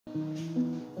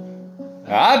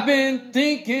I've been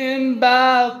thinking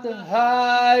about the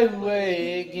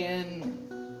highway again.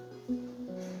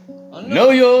 I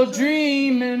know you're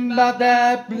dreaming about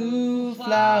that blue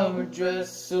flower dress,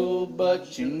 so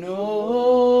but you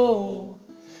know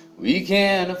we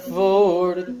can't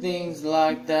afford things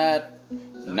like that,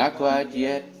 not quite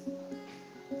yet.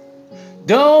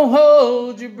 Don't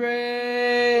hold your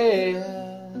breath.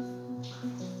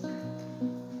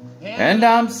 And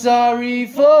I'm sorry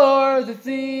for the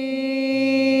things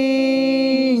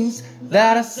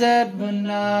that I said when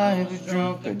I was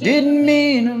drunk. I didn't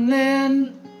mean them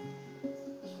then.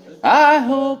 I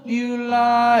hope you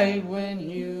lied when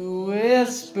you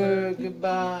whispered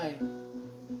goodbye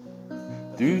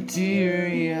through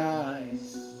teary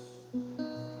eyes.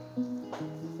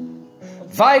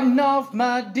 Fighting off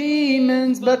my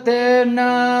demons, but they're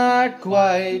not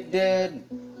quite dead.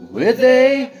 With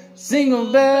a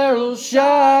single barrel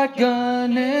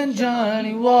shotgun and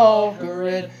Johnny Walker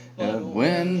Red. And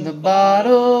when the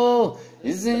bottle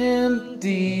is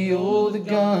empty, oh, the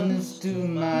gun is to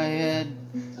my head,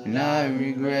 and I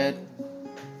regret,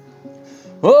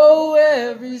 oh,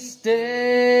 every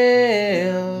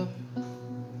step.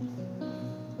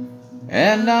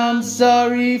 And I'm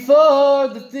sorry for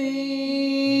the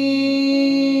things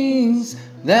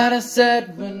that I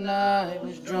said when I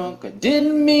was drunk. I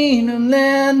didn't mean them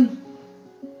then.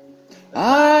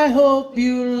 I hope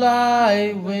you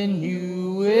lie when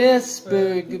you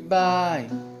whisper goodbye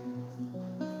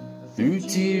through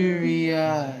teary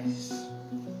eyes.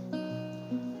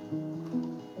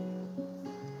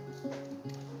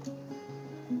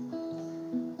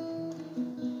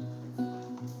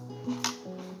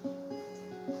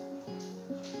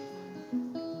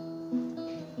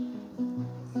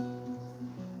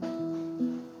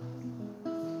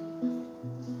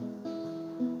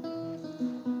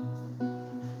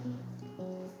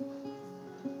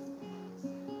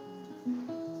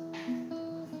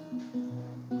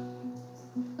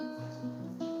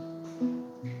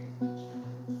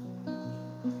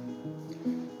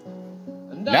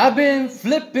 And I've been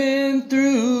flipping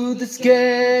through the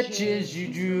sketches you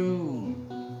drew.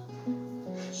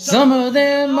 Some of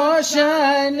them are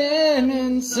shining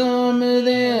and some of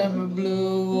them are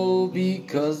blue. Oh,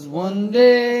 because one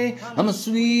day I'm a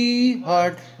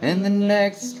sweetheart and the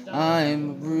next I'm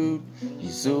a brute.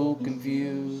 You're so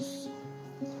confused.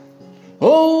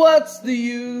 Oh, what's the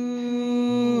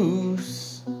use?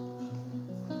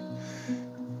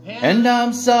 And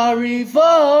I'm sorry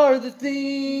for the things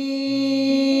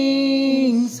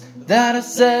that I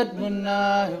said when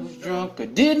I was drunk. I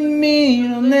didn't mean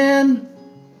them then.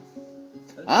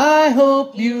 I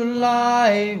hope you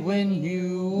lie when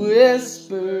you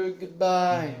whisper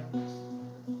goodbye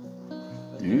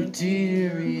through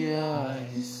teary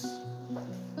eyes.